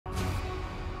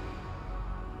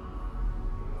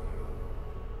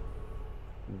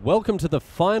Welcome to the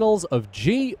finals of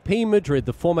GP Madrid.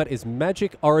 The format is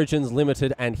Magic Origins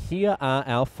Limited, and here are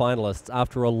our finalists.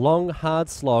 After a long, hard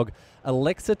slog,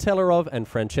 Aleksa Telarov and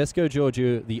Francesco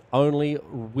Giorgio, the only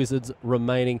wizards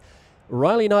remaining.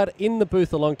 Riley Knight in the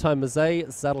booth alongside Mazej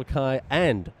Zadelkai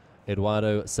and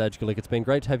Eduardo Sajgalik. It's been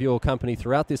great to have your company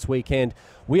throughout this weekend.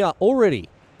 We are already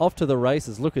off to the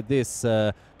races. Look at this.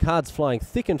 Cards flying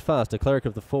thick and fast. A cleric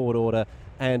of the forward order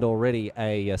and already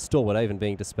a stalwart Avon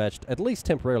being dispatched, at least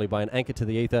temporarily, by an anchor to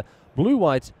the ether.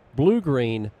 Blue-white,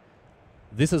 blue-green.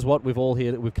 This is what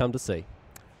we've come to see.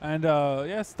 And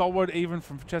yeah, stalwart Avon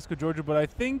from Francesco Giorgio, but I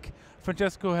think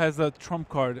Francesco has a trump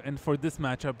card, and for this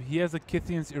matchup, he has a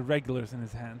Kythian's Irregulars in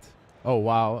his hand. Oh,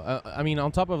 wow. I mean,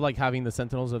 on top of like having the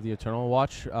Sentinels of the Eternal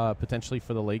Watch, potentially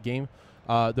for the late game,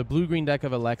 the blue-green deck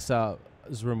of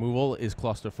Aleksa's removal is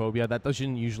Claustrophobia. That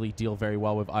doesn't usually deal very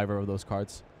well with either of those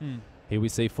cards. Here we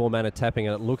see 4-mana tapping,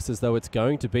 and it looks as though it's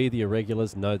going to be the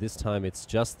Irregulars. No, this time it's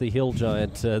just the Hill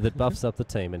Giant that buffs up the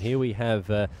team. And here we have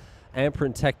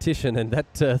Amperin Tactician, and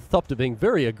that Thopter being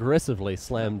very aggressively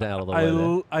slammed out of the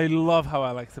way. I love how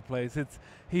Aleksa plays.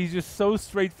 He's just so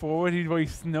straightforward. He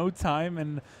wastes no time,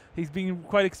 and he's being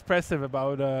quite expressive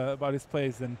about his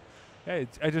plays. And yeah,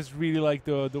 I just really like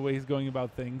the way he's going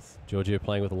about things. Giorgio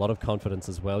playing with a lot of confidence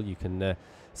as well. You can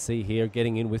see here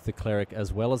getting in with the Cleric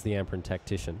as well as the Amperin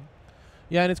Tactician.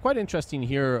 Yeah, and it's quite interesting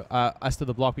here as to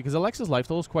the block, because Aleksa's life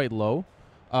total is quite low.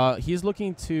 He's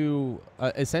looking to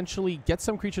essentially get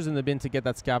some creatures in the bin to get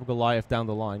that Scab Goliath down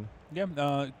the line.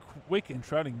 Yeah, quick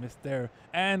Enshrouding Mist there.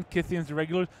 And Kythian's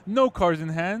Irregulars. No cards in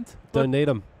hand. Don't need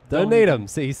them. Don't need them.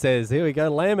 See, he says, here we go,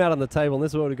 lay them out on the table, and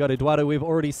this is what we've got. Eduardo, we've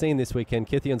already seen this weekend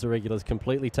Kythian's Irregulars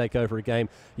completely take over a game.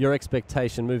 Your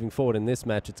expectation moving forward in this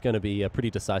match, it's going to be pretty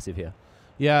decisive here.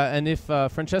 Yeah, and if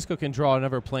Francesco can draw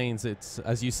another Plains, it's,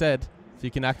 as you said, you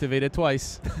can activate it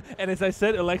twice. And as I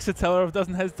said, Aleksa Telarov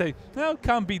doesn't hesitate. No,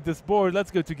 can't beat this board.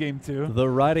 Let's go to game 2. The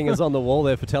writing is on the wall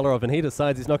there for Telarov, and he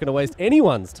decides he's not going to waste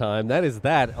anyone's time. That is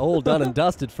that. All done and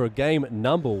dusted for game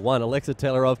number 1. Aleksa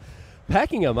Telarov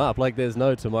packing him up like there's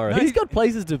no tomorrow. He's got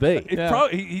places to be.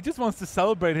 He just wants to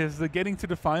celebrate his getting to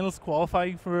the finals,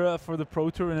 qualifying for the Pro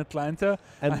Tour in Atlanta.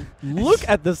 And look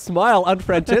at the smile on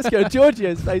Francesco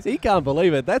Giorgio's face. He can't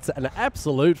believe it. That's an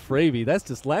absolute freebie. That's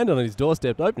just landed on his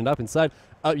doorstep, opened up inside.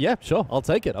 Yeah, sure, I'll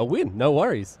take it. I'll win. No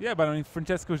worries. Yeah, but I mean,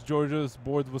 Francesco Giorgio's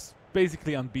board was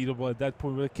basically unbeatable at that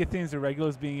point, with Kythian's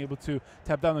Irregulars being able to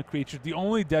tap down a creature. The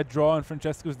only dead draw in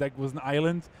Francesco's deck was an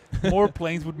island. More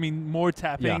planes would mean more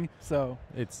tapping. Yeah. So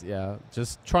it's,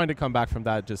 just trying to come back from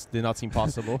that just did not seem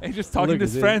possible. And just talking to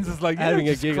his friends is like, having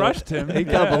just crushed him. He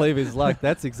can't believe his luck.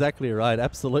 That's exactly right.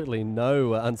 Absolutely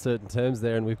no uncertain terms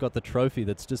there. And we've got the trophy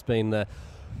that's just been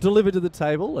delivered to the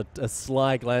table. A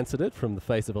sly glance at it from the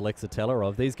face of Aleksa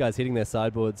Telarov. These guys hitting their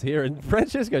sideboards here, and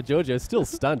Francesco Giorgio is still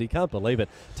stunned. He can't believe it.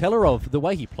 Telarov, the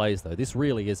way he plays though, this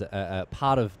really is a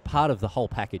part of the whole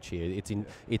package here.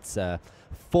 It's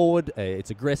forward,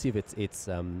 it's aggressive, it's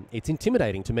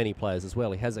intimidating to many players as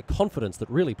well. He has a confidence that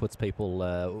really puts people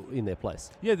in their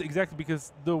place. Yeah, exactly,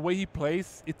 because the way he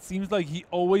plays, it seems like he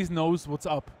always knows what's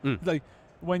up. Like,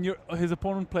 when his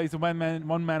opponent plays a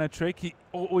one-mana trick, he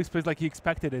always plays like he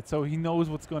expected it, so he knows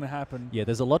what's going to happen. Yeah,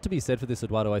 there's a lot to be said for this,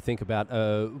 Eduardo, I think, about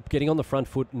getting on the front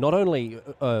foot, not only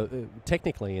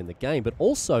technically in the game, but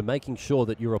also making sure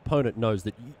that your opponent knows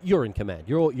that you're in command.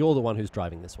 You're the one who's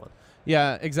driving this one.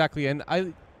 Yeah, exactly. And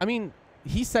I mean,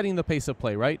 he's setting the pace of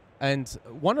play, right? And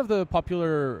one of the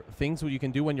popular things what you can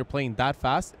do when you're playing that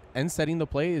fast and setting the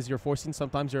play is you're forcing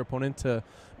sometimes your opponent to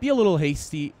be a little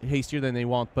hastier than they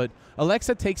want. But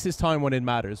Aleksa takes his time when it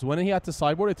matters. When he had to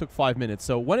sideboard, it took 5 minutes.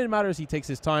 So when it matters, he takes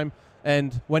his time.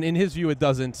 And when in his view it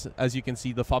doesn't, as you can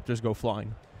see, the Thopters go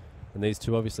flying. And these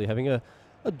two obviously having a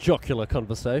jocular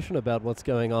conversation about what's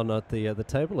going on at the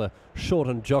table. A short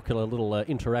and jocular little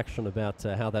interaction about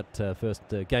how that first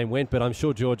game went. But I'm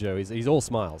sure Giorgio, he's all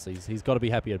smiles. He's got to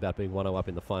be happy about being 1-0 up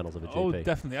in the finals of a GP. Oh,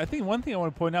 definitely. I think one thing I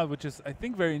want to point out, which is I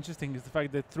think very interesting, is the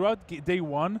fact that throughout day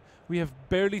 1, we have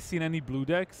barely seen any blue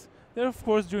decks. There, of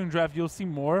course, during draft, you'll see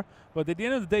more. But at the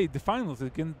end of the day, the finals is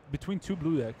between 2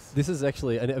 blue decks. This is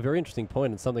actually a very interesting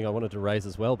point, and something I wanted to raise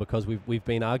as well, because we've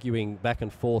been arguing back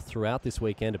and forth throughout this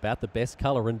weekend about the best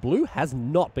color, and blue has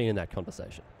not been in that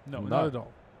conversation. No, not at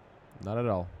all. Not at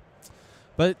all.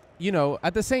 But, you know,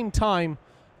 at the same time,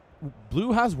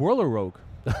 blue has Whirler Rogue.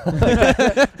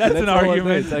 That's an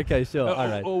argument. Okay, sure. All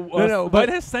right. No, but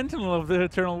it has Sentinel of the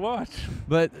Eternal Watch.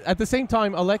 But at the same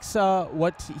time, Aleksa,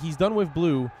 what he's done with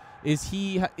blue is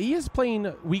he is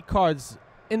playing weak cards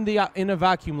in a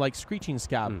vacuum like Screeching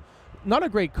Scab. Not a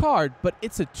great card, but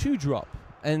it's a 2-drop.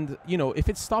 And, you know, if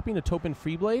it's stopping a Topin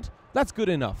Freeblade, that's good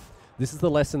enough. This is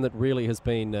the lesson that really has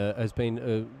been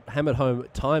hammered home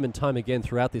time and time again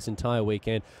throughout this entire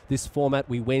weekend. This format,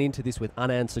 we went into this with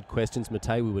unanswered questions,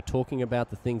 Matej. We were talking about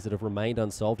the things that have remained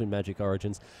unsolved in Magic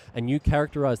Origins, and you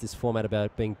characterised this format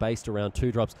about being based around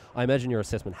 2-drops. I imagine your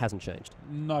assessment hasn't changed.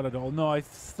 Not at all. No, I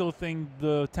still think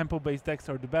the tempo-based decks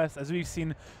are the best, as we've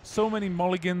seen so many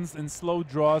mulligans and slow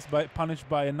draws punished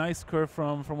by a nice curve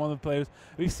from one of the players.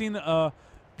 We've seen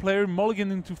player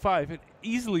mulligan into 5 and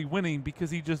easily winning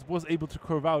because he just was able to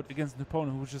curve out against an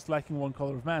opponent who was just lacking 1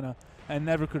 color of mana and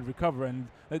never could recover. And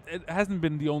it hasn't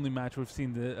been the only match we've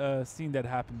seen that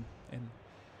happen in.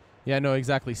 Yeah, no,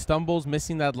 exactly. Stumbles,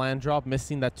 missing that land drop,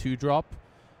 missing that 2-drop,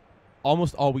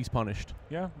 almost always punished.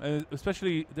 Yeah,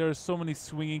 especially there are so many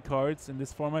swinging cards in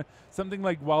this format. Something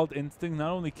like Wild Instinct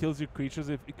not only kills your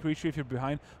creature if you're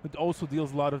behind, but also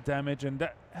deals a lot of damage, and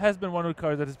that has been one of the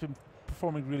cards that has been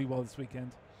performing really well this weekend.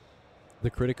 The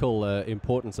critical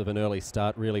importance of an early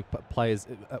start really players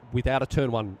without a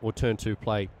turn 1 or turn 2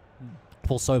 play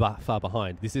fall so far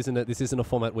behind. This isn't a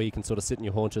format where you can sort of sit in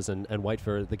your haunches and wait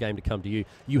for the game to come to you.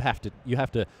 You have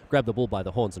to grab the bull by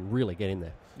the horns and really get in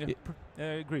there. Yeah,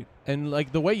 agreed. And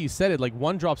like the way you said it, like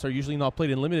 1-drops are usually not played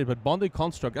in limited, but Bonded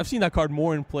Construct, I've seen that card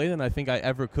more in play than I think I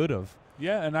ever could have.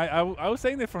 Yeah, and I was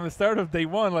saying that from the start of day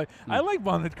 1. Like I like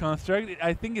Bonded Construct.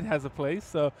 I think it has a place.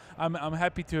 So I'm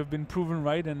happy to have been proven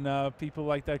right, and people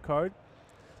like that card.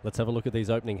 Let's have a look at these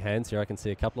opening hands here. I can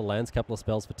see a couple of lands, couple of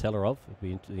spells for Telarov.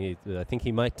 I think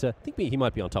he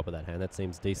might be on top of that hand. That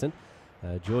seems decent.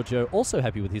 Giorgio also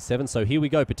happy with his 7. So here we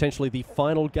go. Potentially the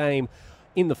final game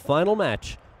in the final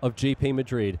match of GP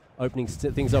Madrid. Opening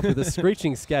things off with a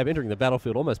Screeching Scab entering the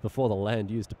battlefield almost before the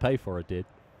land used to pay for it did.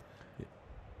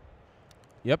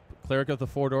 Yep, Cleric of the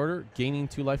Fourth Order, gaining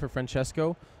 2 life for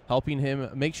Francesco, helping him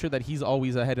make sure that he's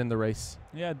always ahead in the race.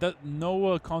 Yeah,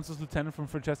 no Consul's Lieutenant from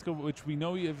Francesco, which we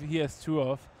know he has 2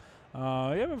 of.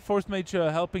 Yeah, but Force Mage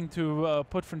helping to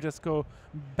put Francesco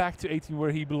back to 18 where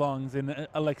he belongs in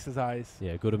Aleksa's eyes.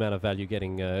 Yeah, good amount of value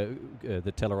getting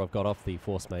the Telarov got off the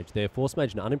Force Mage there. Force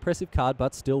Mage, an unimpressive card,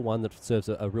 but still one that serves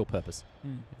a real purpose.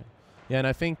 Yeah, and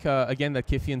I think, again, that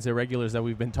Kithian's Irregulars that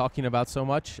we've been talking about so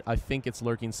much, I think it's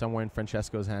lurking somewhere in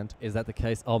Francesco's hand. Is that the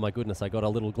case? Oh, my goodness, I got a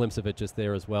little glimpse of it just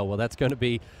there as well. Well, that's going to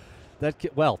be...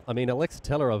 well, I mean, Aleksa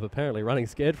Telarov apparently running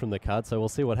scared from the card, so we'll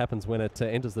see what happens when it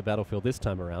enters the battlefield this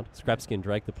time around. Scrapskin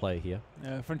Drake, the play here.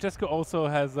 Francesco also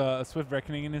has a Swift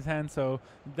Reckoning in his hand, so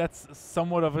that's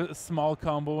somewhat of a small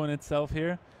combo in itself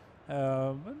here.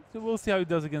 But we'll see how he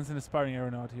does against an Aspiring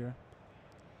Aeronaut here.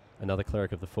 Another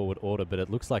Cleric of the Forward Order, but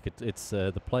it looks like it's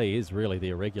the play is really the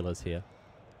Irregulars here.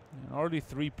 Yeah, already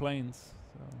 3 planes.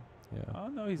 So. Yeah. Oh,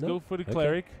 no, he's go for the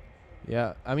Cleric.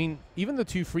 Yeah, I mean, even the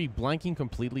 2/3 blanking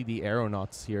completely the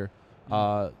Aeronauts here.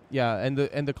 Yeah, and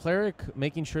the Cleric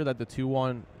making sure that the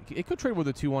 2/1, it could trade with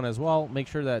the 2/1 as well. Make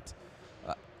sure that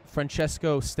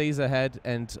Francesco stays ahead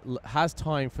and has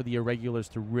time for the Irregulars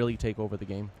to really take over the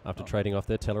game. After trading off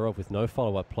their Telarov with no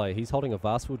follow-up play, he's holding a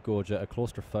Vastwood Gorger, a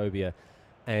Claustrophobia,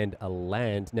 and a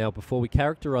land. Now, before we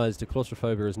characterized a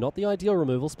Claustrophobia as not the ideal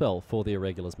removal spell for the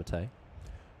Irregulars, Matej.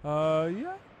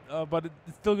 Yeah. But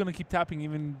it's still going to keep tapping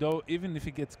even if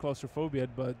it gets Claustrophobia.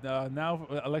 But now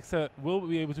Aleksa will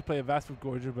be able to play a Vastwood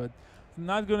Gorger, but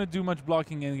not going to do much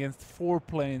blocking against 4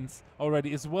 planes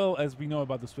already, as well as we know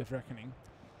about the Swift Reckoning.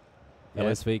 Yeah.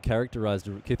 LSV characterized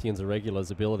Kithian's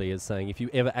Irregular's ability as saying if you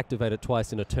ever activate it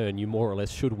twice in a turn, you more or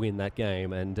less should win that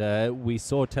game. And we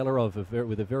saw Telarov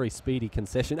with a very speedy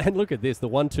concession. And look at this, the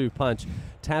 1-2 punch.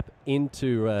 Tap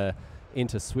into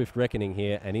Swift Reckoning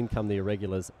here, and in come the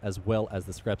Irregulars as well as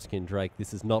the Scrapskin Drake.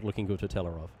 This is not looking good for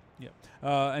Telarov. Yeah,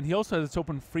 and he also has its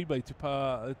open Freeblade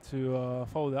to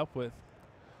follow it up with.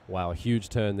 Wow, a huge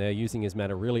turn there, using his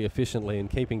mana really efficiently and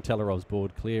keeping Telarov's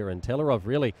board clear. And Telarov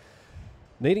really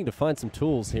needing to find some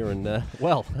tools here. And,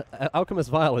 well, Alchemist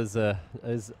Vial is a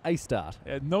start.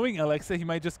 Knowing Aleksa, he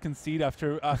might just concede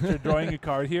after drawing a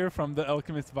card here from the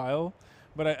Alchemist Vial.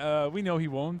 But we know he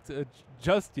won't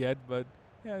just yet, but...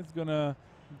 yeah, it's going to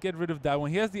get rid of that one.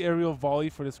 He has the Aerial Volley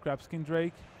for the Scrapskin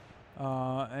Drake,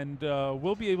 and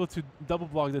will be able to double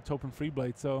block the Topen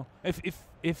Freeblade. So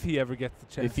if he ever gets the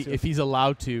chance if he's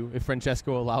allowed to, if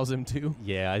Francesco allows him to.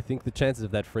 Yeah, I think the chances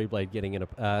of that Freeblade getting in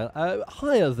are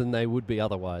higher than they would be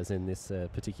otherwise in this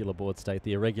particular board state.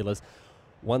 The Irregulars,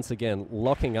 once again,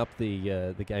 locking up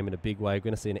the game in a big way. We're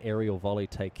going to see an Aerial Volley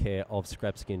take care of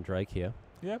Scrapskin Drake here.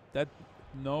 Yep, that...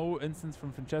 no instance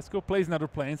from Francesco. Plays another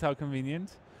planes. How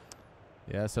convenient.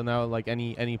 Yeah, so now like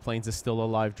any planes is still a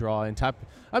live draw and tap.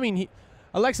 I mean,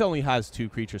 Aleksa only has 2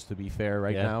 creatures to be fair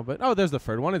right now, but there's the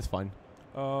third one. It's fine.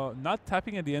 Not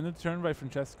tapping at the end of the turn by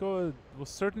Francesco was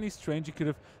certainly strange. He could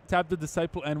have tapped the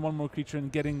Disciple and one more creature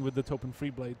and getting with the Topen Free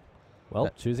Blade. Well,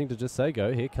 choosing to just say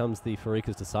go. Here comes the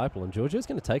Farika's Disciple, and Giorgio's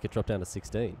going to take it, drop down to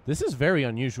 16. This is very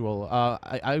unusual.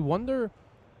 I wonder,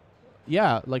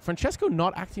 like Francesco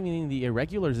not activating the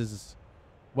irregulars is,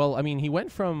 well, I mean, he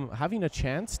went from having a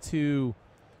chance to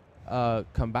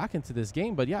come back into this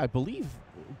game, but yeah, I believe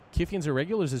Kythian's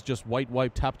irregulars is just white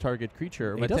wipe tap target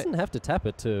creature. He doesn't have to tap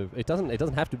it to. It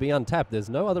doesn't have to be untapped. There's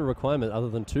no other requirement other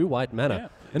than 2 white mana. Yeah.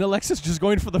 And Aleksa's just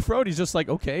going for the throat. He's just like,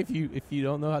 okay, if you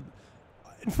don't know how.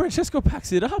 And Francesco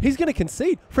packs it up. He's going to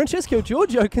concede. Francesco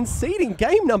Giorgio conceding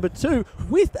game number 2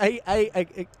 with a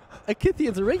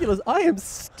Kythian's irregulars. I am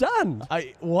stunned.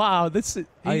 Wow, this.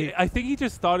 I think he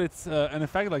just thought it's an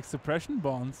effect like suppression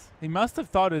bonds. He must have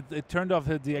thought it turned off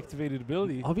the deactivated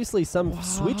ability. Obviously, some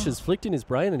switch has flicked in his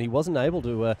brain, and he wasn't able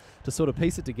to sort of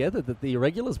piece it together that the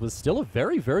irregulars was still a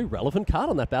very, very relevant card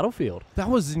on that battlefield.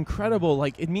 That was incredible.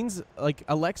 Like, it means like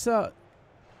Aleksa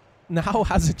now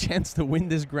has a chance to win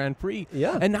this Grand Prix.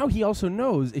 Yeah. And now he also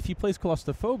knows if he plays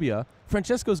Claustrophobia,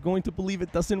 Francesco's going to believe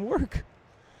it doesn't work.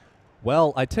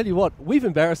 Well, I tell you what, we've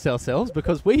embarrassed ourselves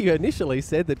because we initially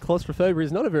said that Claustrophobia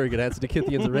is not a very good answer to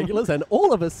Kythian's irregulars, and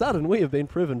all of a sudden we have been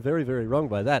proven very, very wrong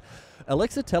by that.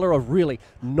 Aleksa Telarov really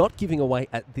not giving away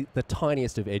at the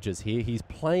tiniest of edges here. He's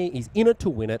playing, he's in it to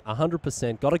win it,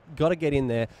 100%. Got to get in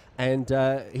there, and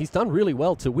he's done really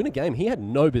well to win a game he had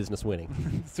no business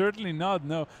winning. Certainly not,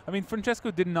 no. I mean,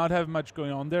 Francesco did not have much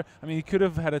going on there. I mean, he could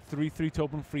have had a 3/3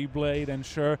 Topen Free Blade, and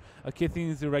sure,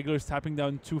 Kythian's irregulars tapping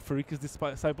down 2 Farika's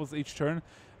Disciples each turn,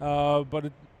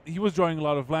 but he was drawing a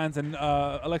lot of lands, and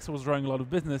Aleksa was drawing a lot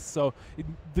of business, so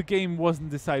the game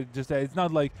wasn't decided just that. It's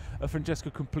not like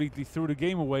Francesco completely threw the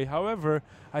game away. However,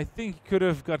 I think he could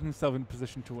have gotten himself in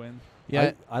position to win.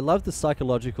 Yeah, I love the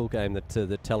psychological game that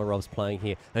Telarov's playing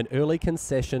here. An early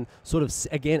concession, sort of,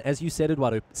 again, as you said,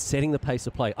 Eduardo, setting the pace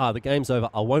of play. The game's over.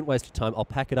 I won't waste your time. I'll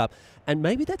pack it up. And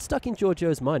maybe that's stuck in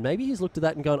Giorgio's mind. Maybe he's looked at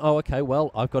that and gone, oh, okay,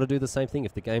 well, I've got to do the same thing.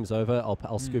 If the game's over,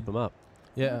 I'll scoop him up.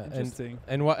 Yeah, interesting.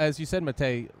 And as you said,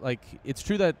 Matej, like, it's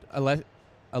true that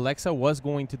Aleksa was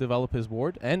going to develop his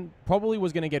board and probably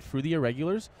was going to get through the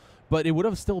irregulars, but it would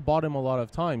have still bought him a lot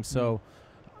of time. So,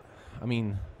 I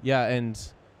mean,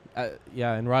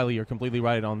 and Riley, you're completely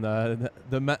right on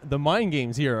the mind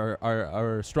games here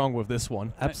are strong with this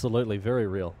one. Absolutely, very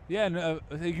real. Yeah, and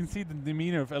you can see the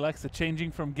demeanor of Aleksa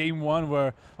changing from game 1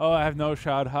 where, oh, I have no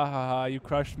shot, ha ha ha, you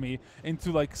crushed me,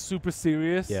 into like super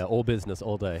serious. Yeah, all business,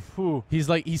 all day. Whew. He's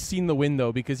like, he's seen the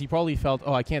window because he probably felt,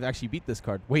 oh, I can't actually beat this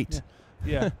card. Wait.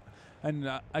 Yeah. And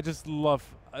I just love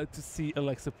to see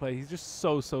Aleksa play. He's just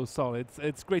so solid.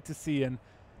 It's great to see, and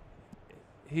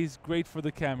he's great for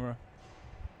the camera.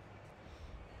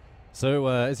 So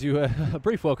as you a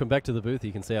brief welcome back to the booth,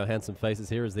 you can see our handsome faces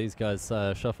here as these guys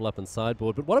shuffle up and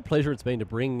sideboard. But what a pleasure it's been to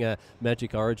bring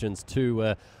Magic Origins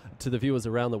to the viewers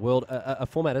around the world. A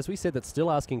format, as we said, that's still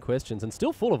asking questions and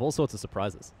still full of all sorts of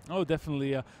surprises. Oh,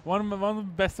 definitely. One of the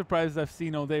best surprises I've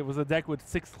seen all day was a deck with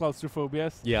 6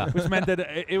 Claustrophobias. Yeah. Which meant that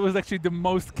it was actually the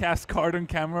most cast card on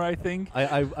camera, I think.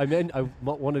 I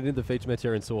wanted in the feature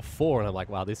material and saw 4, and I'm like,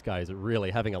 wow, this guy is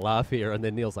really having a laugh here. And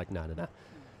then Neil's like, no.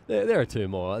 There are 2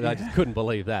 more. I just couldn't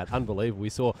believe that. Unbelievable. We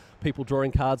saw people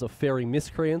drawing cards of fairy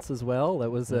miscreants as well. That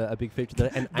was a big feature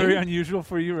there. And very unusual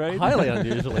for you, right? Highly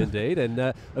unusual indeed. And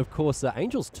of course,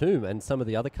 Angel's Tomb and some of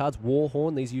the other cards,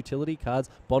 Warhorn, these utility cards,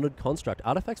 Bonded Construct,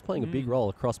 artifacts playing a big role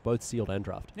across both sealed and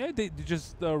draft. Yeah, they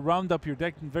just round up your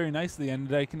deck very nicely, and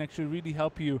they can actually really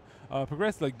help you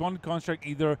progress. Like Bonded Construct,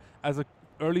 either as a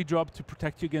early drop to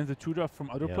protect you against the 2-drop from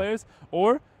other players,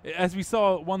 or as we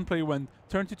saw, one player went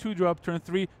turn to 2-drop, turn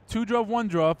 3, 2-drop,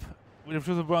 1-drop, which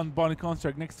was a Bonded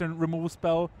Construct. Next turn, removal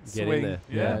spell, Get swing. in there.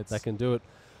 Yeah, that can do it.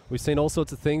 We've seen all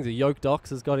sorts of things. The Yoke Dox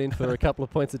has got in for a couple of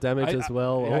points of damage as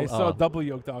well. I saw double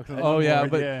Yoke Dox. Oh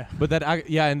yeah, but that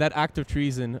and that act of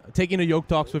treason, taking a Yoke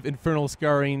Dox with Infernal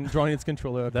Scarring, drawing its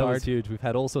controller a that card. was huge. We've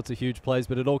had all sorts of huge plays,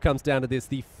 but it all comes down to this: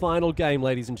 the final game,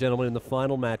 ladies and gentlemen, in the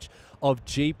final match of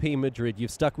GP Madrid.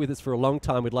 You've stuck with us for a long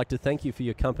time. We'd like to thank you for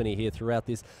your company here throughout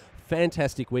this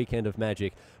fantastic weekend of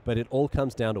Magic. But it all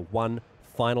comes down to one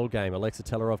final game. Aleksa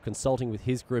Telarov consulting with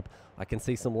his group. I can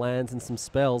see some lands and some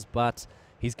spells, but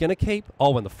he's going to keep.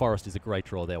 Oh, and the Forest is a great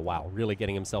draw there. Wow, really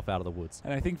getting himself out of the woods.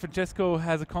 And I think Francesco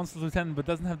has a Consul Lieutenant, but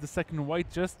doesn't have the second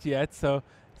white just yet, so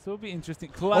So it'll be interesting.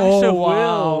 Clash of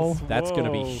wills. That's going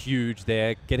to be Whoa. huge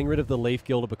there. Getting rid of the leaf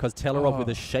gilder because Telarov with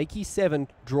a shaky 7,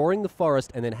 drawing the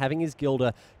forest and then having his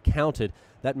gilder counted.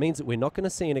 That means that we're not going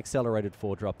to see an accelerated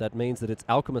 4-drop. That means that it's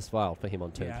Alchemist Vial for him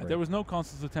on turn 3. There was no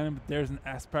Constance Lieutenant, but there's an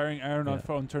aspiring aeronaut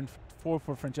on turn 4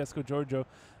 for Francesco Giorgio.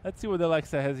 Let's see what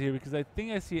Aleksa has here, because I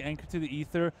think I see Anchor to the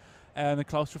Ether and the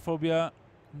Claustrophobia.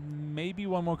 Maybe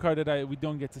one more card that we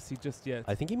don't get to see just yet.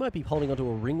 I think he might be holding onto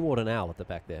a Ringward Owl at the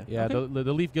back there. Yeah, Okay.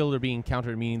 the Leaf Gilder being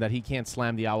countered, meaning that he can't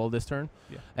slam the Owl this turn.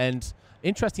 Yeah. And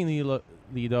interestingly,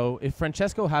 though, if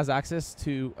Francesco has access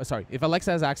to, if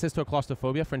Aleksa has access to a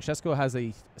Claustrophobia, Francesco has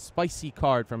a spicy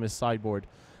card from his sideboard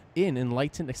in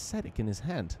Enlightened Ascetic in his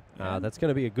hand. That's going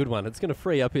to be a good one. It's going to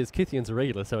free up his Kythian's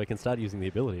Irregular so he can start using the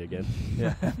ability again.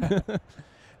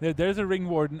 There's a Ring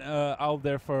Warden out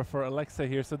there for Aleksa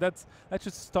here, so that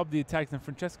should stop the attacks. And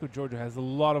Francesco Giorgio has a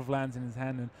lot of lands in his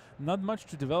hand and not much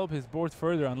to develop his board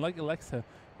further, unlike Aleksa,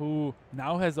 who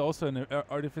now has also an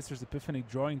Artificer's Epiphany,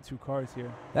 drawing 2 cards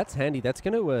here. That's handy. That's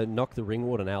going to knock the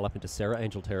Ringward Owl up into Serra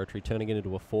Angel territory, turning it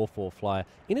into a 4/4 flyer,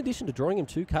 in addition to drawing him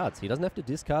 2 cards. He doesn't have to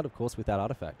discard, of course, with that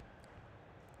artifact.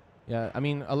 Yeah, I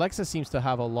mean, Aleksa seems to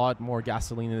have a lot more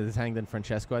gasoline in his tank than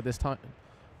Francesco at this time.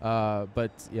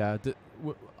 But yeah,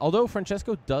 although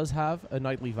Francesco does have a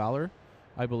Knightly Valor,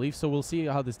 I believe, so we'll see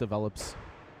how this develops.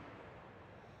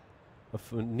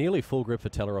 Nearly full grip for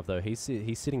Telarov, though. He's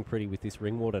sitting pretty with this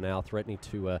Ringward Owl, threatening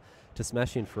to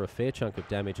smash in for a fair chunk of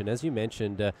damage. And as you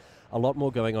mentioned, a lot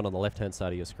more going on the left-hand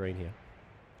side of your screen here.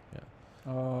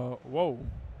 Whoa.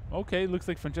 Okay, looks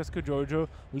like Francesco Giorgio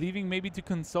leaving maybe to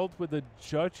consult with the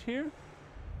judge here.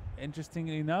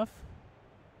 Interestingly enough.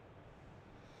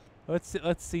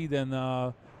 Let's see then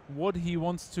what he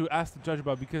wants to ask the judge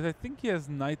about, because I think he has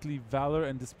Knightly Valor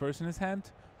and Disperse in his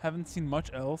hand. Haven't seen much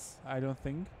else, I don't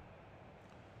think.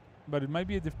 But it might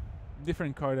be a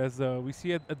different card, as we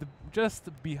see it at just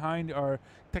behind our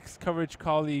text coverage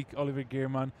colleague Oliver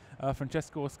Gehrman.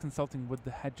 Francesco was consulting with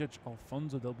the head judge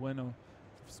Alfonso Del Bueno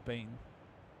of Spain.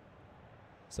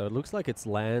 So it looks like it's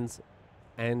lands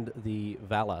and the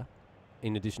Valor,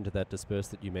 in addition to that Disperse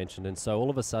that you mentioned. And so all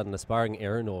of a sudden, Aspiring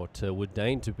Aeronaut would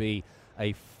deign to be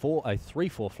a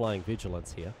 3/4 flying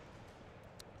Vigilance here.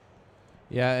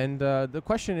 Yeah, and the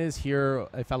question is here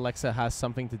if Aleksa has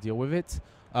something to deal with it,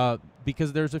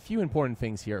 because there's a few important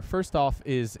things here. First off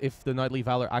is if the Knightly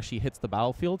Valor actually hits the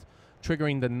battlefield,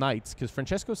 triggering the Knights, because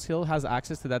Francesco still has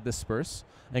access to that Disperse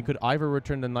and could either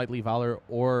return the Knightly Valor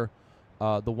or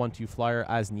the 1/2 flyer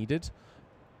as needed.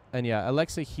 And yeah,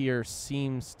 Aleksa here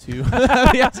seems to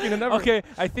be asking a number. Okay,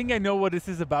 I think I know what this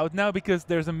is about now, because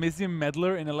there's a Mizium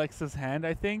Meddler in Aleksa's hand,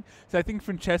 I think. So I think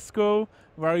Francesco,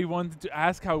 where he wanted to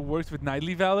ask how it works with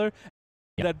Knightly Valor,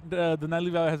 that the Knightly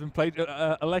Valor has been played.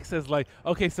 Aleksa is like,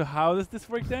 okay, so how does this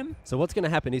work then? So what's going to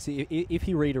happen is if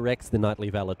he redirects the Knightly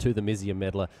Valor to the Mizium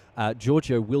Meddler,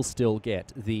 Giorgio will still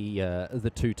get the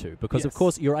 2/2, because of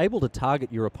course you're able to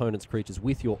target your opponent's creatures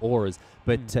with your auras,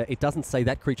 but it doesn't say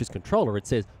that creature's controller. It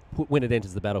says when it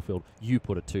enters the battlefield, you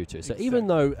put a 2/2. So even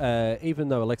though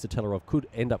Aleksa Telarov could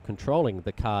end up controlling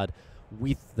the card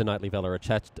with the Knightly Valor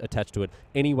attached to it,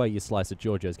 any way you slice it,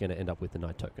 Giorgio is going to end up with the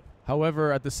Knight token.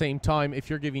 However, at the same time, if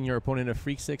you're giving your opponent a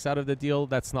Freak 6 out of the deal,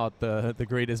 that's not the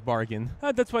greatest bargain.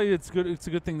 That's why it's good. It's a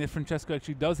good thing that Francesco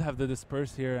actually does have the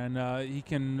Disperse here, and he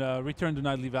can return the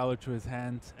Knightly Valor to his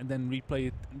hand and then replay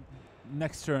it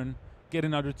next turn, get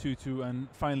another 2/2, and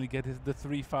finally get the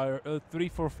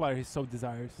 3/4 flyer he so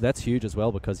desires. That's huge as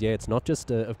well, because it's not just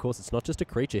of course it's not just a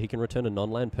creature. He can return a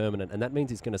non-land permanent, and that means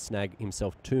he's going to snag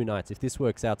himself 2 Knights if this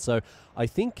works out. So I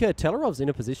think Telarov's in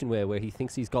a position where he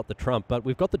thinks he's got the trump, but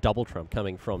we've got the double trump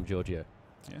coming from Giorgio.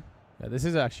 Yeah, this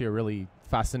is actually a really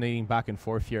fascinating back and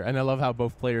forth here, and I love how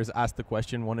both players asked the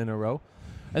question one in a row.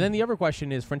 And then the other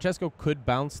question is, Francesco could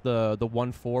bounce the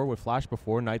 1/4 with Flash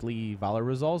before Knightly Valor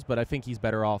resolves, but I think he's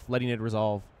better off letting it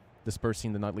resolve,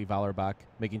 dispersing the Knightly Valor back,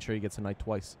 making sure he gets a Knight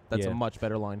twice. That's a much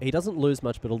better line. He doesn't lose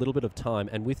much, but a little bit of time,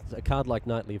 and with a card like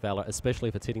Knightly Valor, especially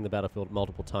if it's hitting the battlefield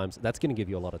multiple times, that's going to give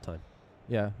you a lot of time.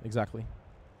 Yeah, exactly.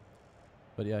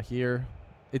 But yeah, here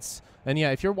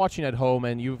if you're watching at home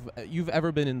and you've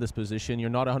ever been in this position, you're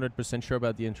not 100% sure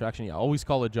about the interaction, always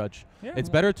call a judge. Yeah, it's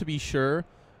better to be sure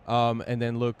and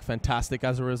then look fantastic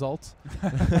as a result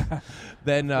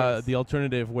than the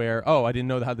alternative where, I didn't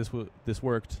know how this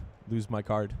worked, lose my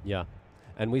card. Yeah.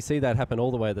 And we see that happen all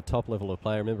the way at the top level of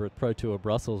play. I remember at Pro Tour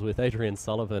Brussels with Adrian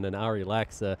Sullivan and Ari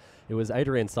Lax. It was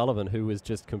Adrian Sullivan who was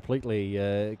just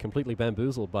completely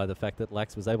bamboozled by the fact that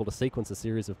Lax was able to sequence a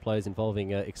series of plays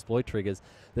involving exploit triggers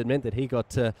that meant that he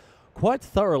got quite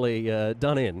thoroughly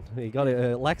done in.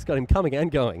 Lax got him coming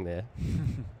and going there.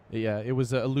 Yeah, it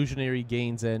was illusionary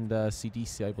gains and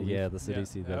CDC, I believe. Yeah, the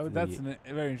CDC. That's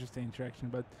a very interesting interaction.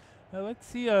 But let's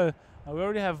see. We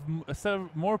already have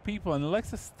more people, and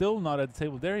Aleksa's still not at the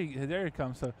table. There he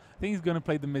comes. So I think he's going to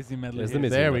play the Mizzy medley.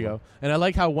 There we go. And I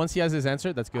like how once he has his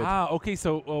answer, that's good. Okay.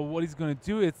 So what he's going to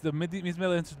do is the Mizzy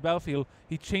medley enters the battlefield.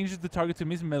 He changes the target to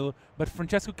Mizzy medley, but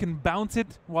Francesco can bounce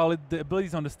it while the ability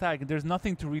is on the stack, and there's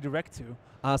nothing to redirect to.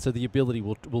 So the ability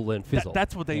will then fizzle.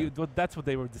 That's what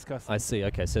they were discussing. I see.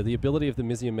 Okay, so the ability of the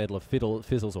Mizzy medley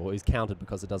fizzles or is countered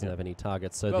because it doesn't have any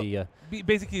targets. So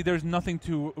basically there's nothing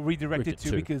to redirect it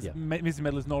to because Mizzy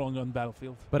medley is no longer on the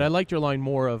battlefield. But I liked your line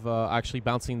more of actually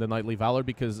bouncing the Knightly Valor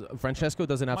because Francesco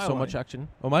doesn't have so much action.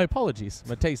 Oh, my apologies.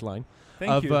 Matej's line.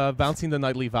 Thank you. Bouncing the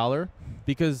Knightly Valor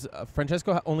because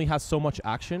Francesco only has so much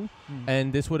action,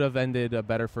 and this would have ended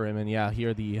better for him. And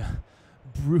here the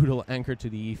brutal anchor to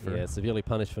the Aoife. Yeah, severely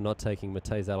punished for not taking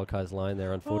Matej Zalokai's line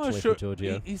there, unfortunately for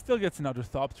Giorgio. He still gets another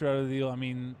Thopter out of the deal. I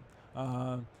mean,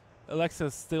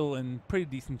 Aleksa's still in pretty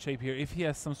decent shape here if he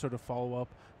has some sort of follow-up.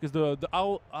 Because the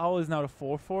Owl is now a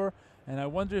 4-4, and I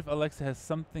wonder if Aleksa has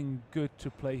something good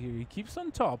to play here. He keeps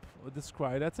on top with the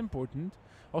Scry, that's important.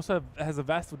 Also has a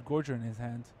Vastwood Gorger in his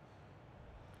hand.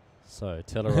 So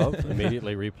Telarov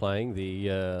immediately replaying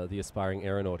the aspiring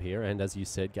aeronaut here, and as you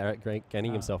said,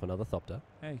 gaining himself another Thopter.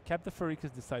 Hey, kept the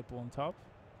Farika's Disciple on top.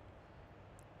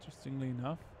 Interestingly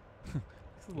enough.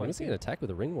 We're going to see an attack with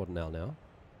a Ring Warden now.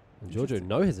 And Giorgio,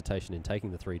 no hesitation in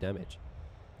taking the 3 damage.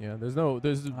 Yeah, there's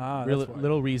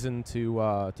little reason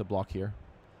to block here.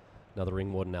 Another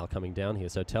Ring Warden now coming down here.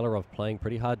 So Telarov playing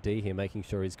pretty hard D here, making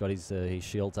sure he's got his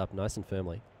shields up nice and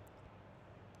firmly.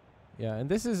 Yeah, and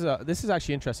this is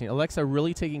actually interesting. Aleksa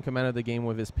really taking command of the game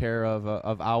with his pair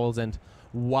of owls, and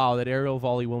wow, that aerial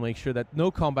volley will make sure that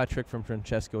no combat trick from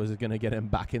Francesco is going to get him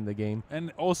back in the game.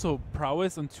 And also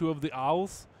prowess on 2 of the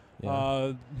owls.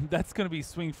 Yeah. That's going to be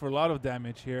swinging for a lot of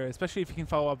damage here, especially if he can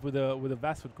follow up with a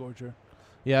Vastwood Gorger.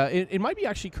 Yeah, it might be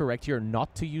actually correct here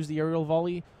not to use the aerial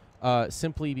volley,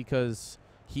 simply because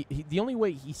the only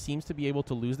way he seems to be able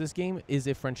to lose this game is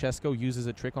if Francesco uses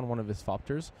a trick on one of his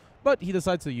Thopters. But he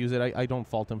decides to use it. I don't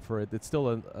fault him for it. It's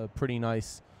still a pretty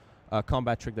nice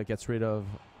combat trick that gets rid of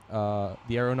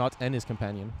the aeronaut and his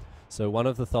companion. So one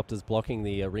of the Thopters blocking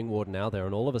the Ring Warden out there,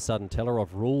 and all of a sudden Telarov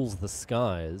rules the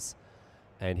skies.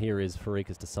 And here is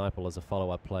Farika's Disciple as a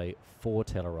follow-up play for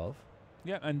Telarov.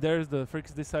 Yeah, and there's the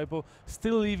Farika's Disciple,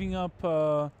 still leaving up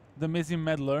the Mizzy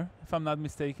Meddler, if I'm not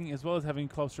mistaken, as well as having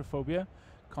Claustrophobia.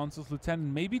 Consul's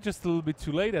Lieutenant, maybe just a little bit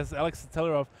too late as Aleksa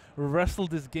Telarov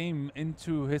wrestled this game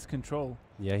into his control.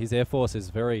 Yeah, his Air Force is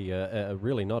very,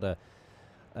 really not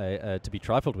to be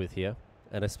trifled with here,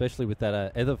 and especially with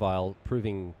that Ether Vial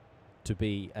proving to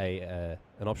be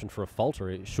an option for a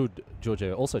falter, should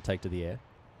Giorgio also take to the air.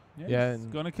 Yeah, he's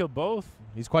going to kill both.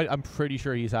 I'm pretty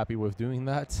sure he's happy with doing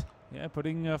that. Yeah,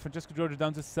 putting Francesco Giorgio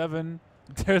down to 7.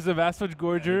 There's a Vastwood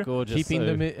Gorger.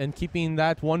 Keeping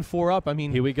that 1-4 up. I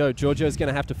mean, here we go. Giorgio's going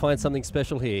to have to find something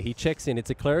special here. He checks in. It's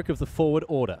a Cleric of the Forward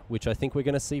Order, which I think we're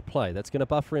going to see play. That's going to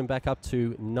buffer him back up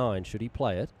to 9 should he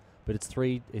play it. But it's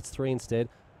 3 instead.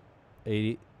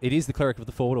 It is the Cleric of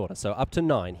the Forward Order, so up to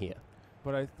 9 here.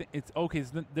 But I think it's okay.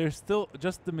 So there's still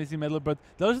just the Mizzy Meddler, but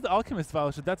those are the Alchemist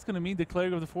Vials, so that's going to mean the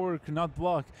Cleric of the Forward cannot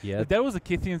block. Yeah. If that was a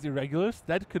Kithian's Irregulars,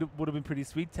 that would have been pretty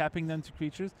sweet, tapping them to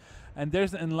creatures. And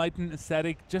there's an Enlightened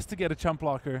Ascetic just to get a chump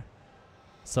blocker.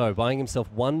 So buying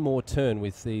himself one more turn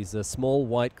with these small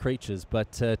white creatures,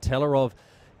 but Telarov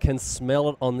can smell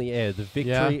it on the air. The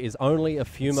victory is only a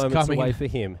few moments away for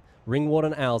him. Ring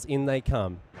Warden Owls, in they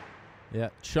come. Yeah,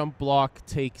 chump block,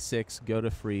 take 6, go to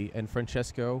free, and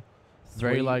Francesco...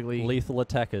 Very likely lethal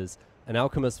attackers. An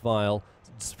Alchemist Vial.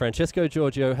 Francesco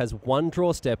Giorgio has one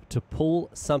draw step to pull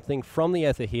something from the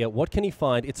ether here. What can he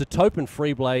find? It's a Topen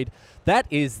Freeblade. That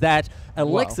is that.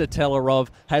 Aleksa Telarov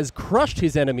has crushed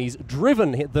his enemies,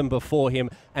 driven them before him,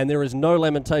 and there is no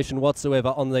lamentation whatsoever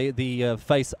on the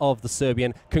face of the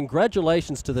Serbian.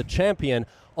 Congratulations to the champion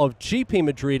of GP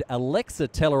Madrid, Aleksa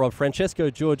Telarov. Francesco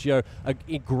Giorgio,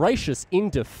 gracious in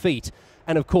defeat.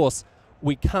 And of course,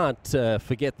 we can't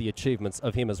forget the achievements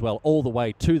of him as well, all the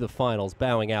way to the finals,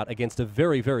 bowing out against a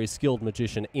very, very skilled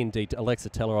magician indeed,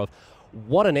 Aleksa Telarov.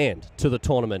 What an end to the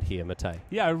tournament here, Matej.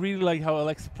 Yeah, I really like how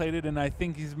Aleksa played it, and I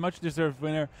think he's a much-deserved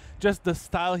winner. Just the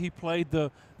style he played,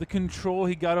 the control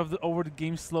he got over the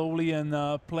game slowly, and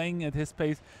playing at his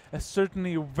pace, is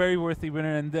certainly a very worthy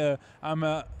winner.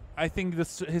 And I think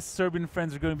his Serbian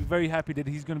friends are going to be very happy that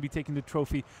he's going to be taking the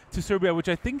trophy to Serbia, which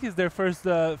I think is their first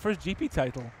GP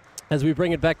title. As we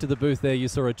bring it back to the booth there, you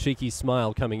saw a cheeky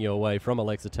smile coming your way from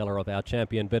Aleksa Telarov, our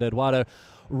champion. But Eduardo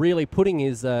really putting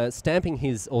his, stamping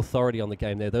his authority on the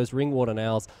game there. Those ring-worn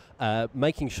nails,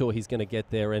 making sure he's going to get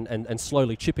there and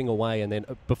slowly chipping away, and then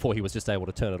before he was just able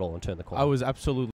to turn it all and turn the corner. I was absolutely